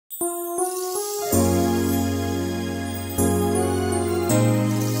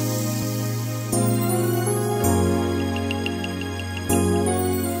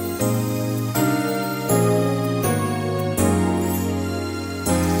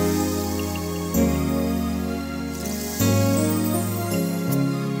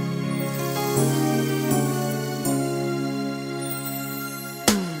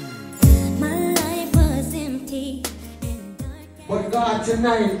God,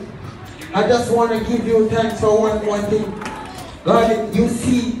 tonight, I just want to give you thanks for one more thing. God, you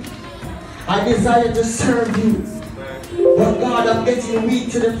see, I desire to serve you. But God, I'm getting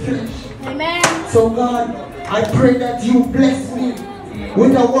weak to the flesh. Amen. So God, I pray that you bless me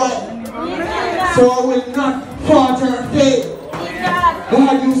with a wife. So I will not falter or fail.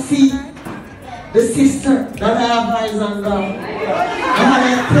 God, you see the sister that I have eyes on, God. And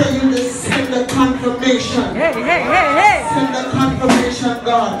I pray you to send the confirmation. Send the confirmation,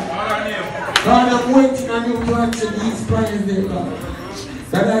 God. God, I'm waiting on you to answer these prayers, dear God.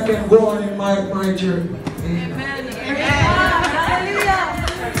 That I can go on in my journey. Amen.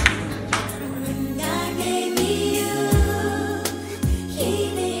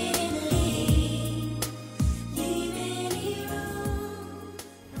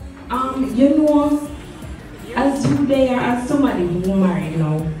 You know, as you there, as somebody who married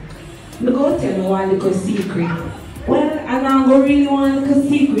now, I'm going to tell you one little secret. Well, I don't go really one little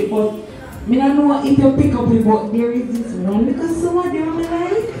secret, but I don't know if you pick up it, but there is this one because somebody in my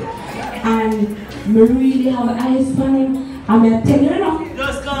life, and I really have eyes for him. I'm going to tell you now.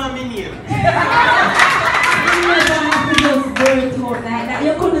 Just call me name. You never have to just go it out like that.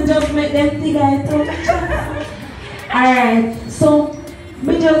 You couldn't just make them think I thought. Alright, so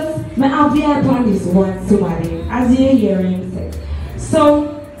I have the help on this one, somebody, as you hear him say.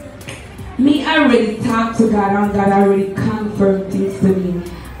 So, me already talked to God and God already confirmed things to me.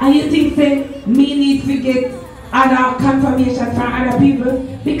 And you think that me need to get other confirmation from other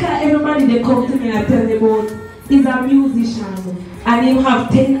people? Because everybody they come to me and tell me about is a musician and him have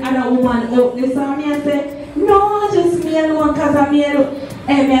 10 other women out there. So me I say, no, just me alone because I'm here.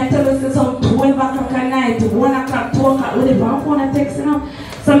 And I tell us some 12 o'clock at night, 1 o'clock, 2 o'clock, whatever, I'm going to text him.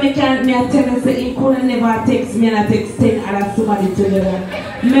 So I tell him say he could never text me and I text 10 other somebody together.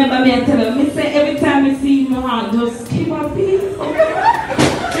 Remember me I tell him, say every time I see him, I just keep on peace.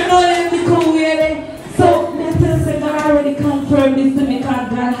 You know them become weird. So I tell him, say God already confirmed this to me because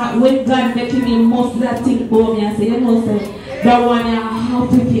God, when God making me most of that thing for me, I say, you know, say, that one I'm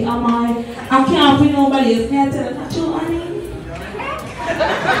happy, am I can't be nobody else. Me I tell him, that's you, honey.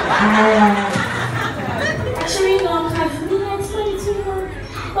 Actually, no, because me I explain it to her.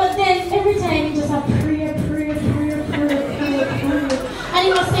 But then every time you just have prayer. And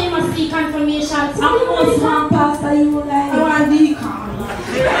he was saying he must see confirmation. So I'm almost one pastor you like. I want deacon.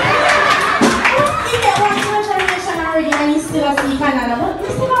 He get one confirmation already and he still see Canada. But we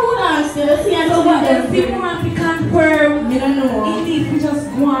still want to still see and so what else people want to confirm? You don't know. He needs to just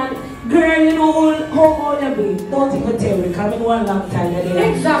go on. Girl, you know how old you be? Don't even tell me, because I've been one long time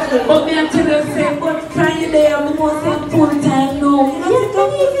there. Exactly. But me I tell you, say, but can you there? I'm going to say full time now. Yes,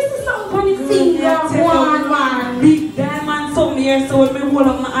 this is some funny thing. One. Big diamond some here, so when me hold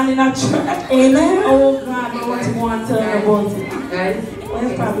up my hand in a church. Amen. Oh God, I want to go and tell you about it. Guys, What's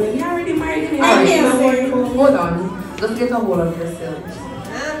the problem? You already married me. hold on. Just get a hold of yourself.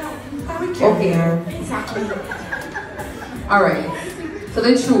 Okay. Exactly. Alright. So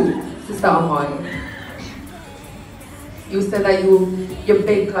the truth. Sister Amoy, you said that you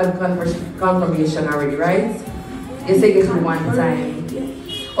begged God confirmation already, right? You said it one time.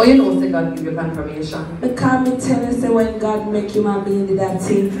 Oh, you know, say God give you confirmation. Because me tell you, say when God make you my baby, that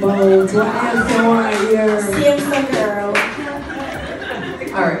thing about what else you want to hear? Same girl.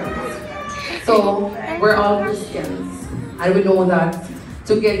 Alright. So, we're all Christians. And we know that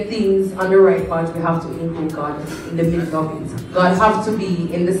to get things on the right path, we have to include God in the middle of it. God have to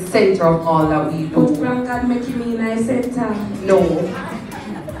be in the center of all that we do. But when God make you in a center? No.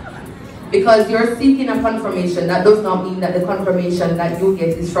 Because you're seeking a confirmation, that does not mean that the confirmation that you get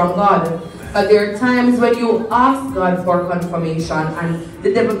is from God. But there are times when you ask God for confirmation and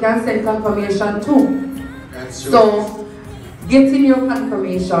the devil can send confirmation too. That's true. So, getting your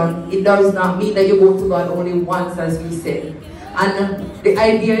confirmation, it does not mean that you go to God only once, as you said. And the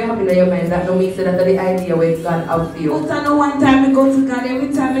idea you have in your mind, that don't make sense that the idea where God have for you. But I know one time I go to God,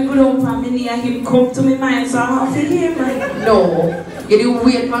 every time I go down for me and him come to my mind, so I have to hear him. No. You do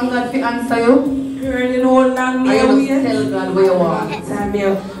wait for God to answer you. Girl, you know, long me and you just tell God where you want.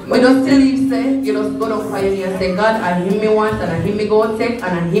 We just tell him, say, you just go down for you and say, God, I him me want, and I him me go take, and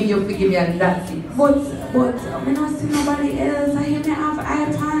I him you forgive me, and that's it. But I don't see nobody else, I him me have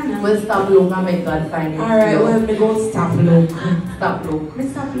iPad. Well, stop look and make God find you. Alright, well, me go stop look. Stop look. Me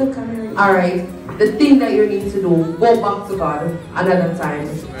stop look and alright, the thing that you need to do, go back to God another time.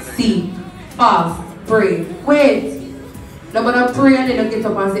 Seek, fast, pray, wait. Nobody pray and then you get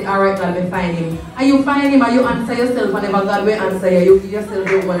up and say, alright, God, me find him. And you find him and you answer yourself whenever God will answer you. You give yourself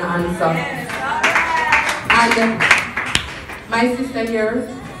the one answer. And my sister here,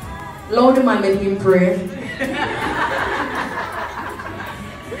 Lord, the man made him pray.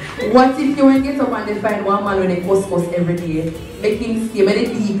 What if you will get up and they find one man with a couscous every day? Make him stay, make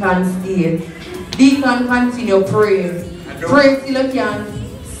the deacon stay. Deacon continue praying. Pray till you can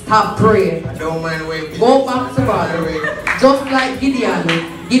stop praying. I don't mind waiting. Go back to God. Just like Gideon.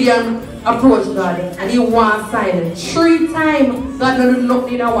 Gideon approached God and he wants sign. 3 times God don't do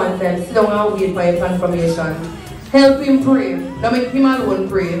nothing at one time. Sit down and wait for your confirmation. Help him pray. Don't make him alone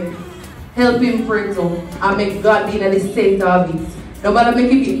pray. Help him pray too. And make God be in the center of it. No matter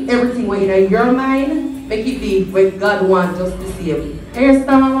make it be everything when in your mind, make it be when God wants just the same.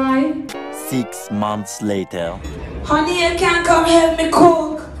 Understand why? 6 months later. Honey, you can't come help me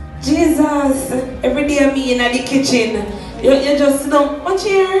cook. Jesus. Every day me in the kitchen. You just sit down. Watch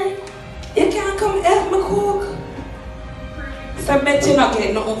here. You can't come help me cook. So I bet you not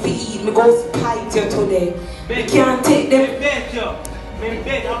get nothing to eat. Me go spite you today. You can't take them.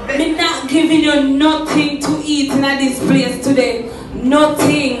 Me not giving you nothing to eat in this place today.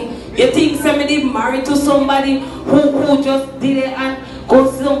 Nothing. You think somebody married to somebody who just did it and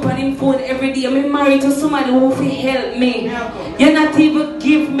go sit up on him phone every day? I'm married to somebody who will help me. You're not even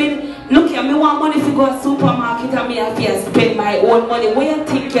give me. Look here, me want money to go to supermarket and me have to spend my own money. What you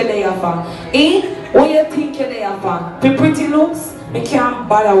think you're there for? Eh? What you think you're there for? The pretty looks? Me can't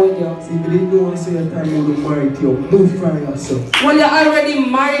bother with you. See, you didn't know so your time you were married to you. Move from yourself. Well, you already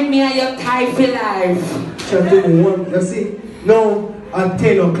married me and you're tied for life. You see, now at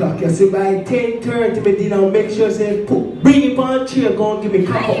 10 o'clock, you see, by 10:30, me dinner, make sure say, bring it on a chair, go and give me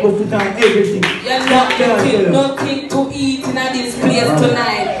cock up my foot and everything. You're not getting nothing to eat in this place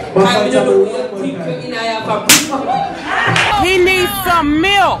tonight. I don't know what you think you're in here for. He needs some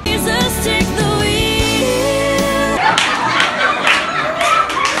milk. Jesus, take the wheel.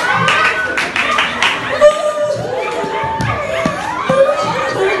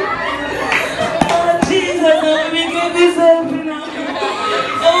 Oh, Jesus, let me get this open up.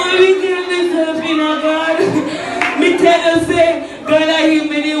 Oh, let me get this open up, God. Me tell you, say, God, I hear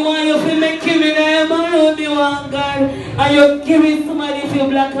me the one you feel make me the man the one, God. And you give me somebody feel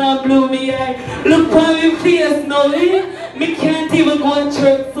black and blue me eye. Look on me face now, eh? Me can't even go to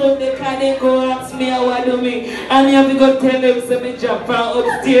church so they can't go ask me how I do me. And me have to go tell them so me jump from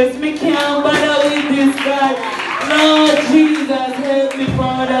upstairs. Me can't bother with this, God. Lord Jesus, help me,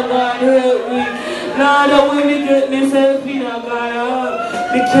 Father God, help me. Lord, the way me get myself in,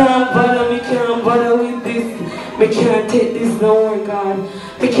 God. Me can't bother with this. Me can't take this no more, God.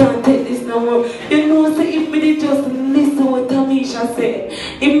 Me can't take this no more. You know, say if me did just listen what Tamisha said.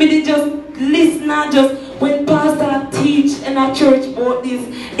 If me did just listen and just when pastor teach in a church about this.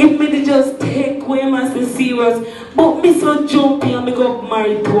 If me did just take away my serious. But me so jumpy and me got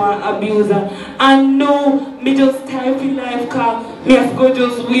married to an abuser. And now me just type in life car. Me have to go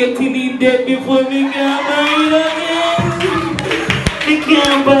just wait till he dead before me get married again. Me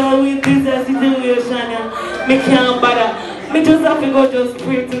can't bother with this situation. Me can't bother. Me just have to go just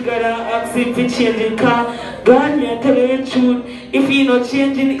pray to God and ask him to change it. Cause God, me I tell you the truth. If he not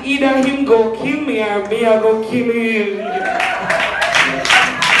changing, either him go kill me or me I go kill him.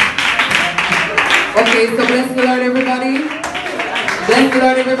 Okay, so bless the Lord, everybody. Bless the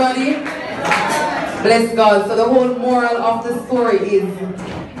Lord, everybody. Bless God. So the whole moral of the story is,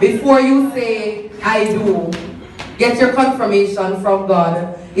 before you say, I do, get your confirmation from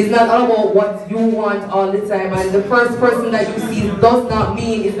God. It's not all about what you want all the time. And the first person that you see does not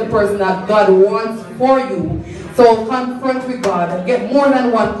mean it's the person that God wants for you. So confront with God. Get more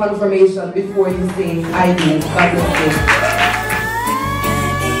than one confirmation before you say, I do. God bless you.